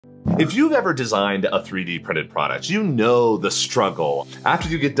If you've ever designed a 3D printed product, you know the struggle. After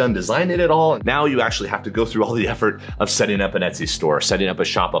you get done designing it all, now you actually have to go through all the effort of setting up an Etsy store, setting up a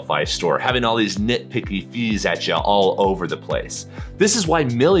Shopify store, having all these nitpicky fees at you all over the place. This is why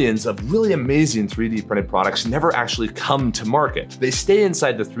millions of really amazing 3D printed products never actually come to market. They stay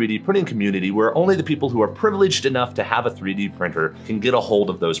inside the 3D printing community where only the people who are privileged enough to have a 3D printer can get a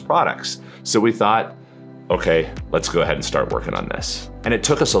hold of those products. So we thought, okay, let's go ahead and start working on this. And it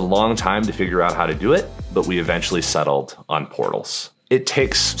took us a long time to figure out how to do it, but we eventually settled on portals. It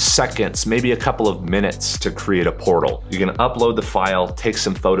takes seconds, maybe a couple of minutes to create a portal. You can upload the file, take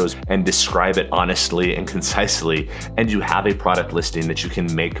some photos, and describe it honestly and concisely, and you have a product listing that you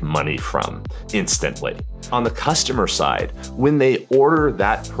can make money from instantly. On the customer side, when they order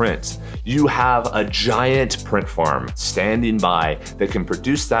that print, you have a giant print farm standing by that can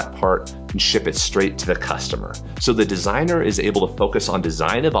produce that part and ship it straight to the customer. So the designer is able to focus on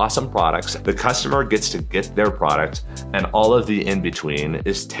design of awesome products, the customer gets to get their product, and all of the in-between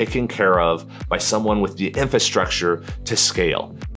is taken care of by someone with the infrastructure to scale.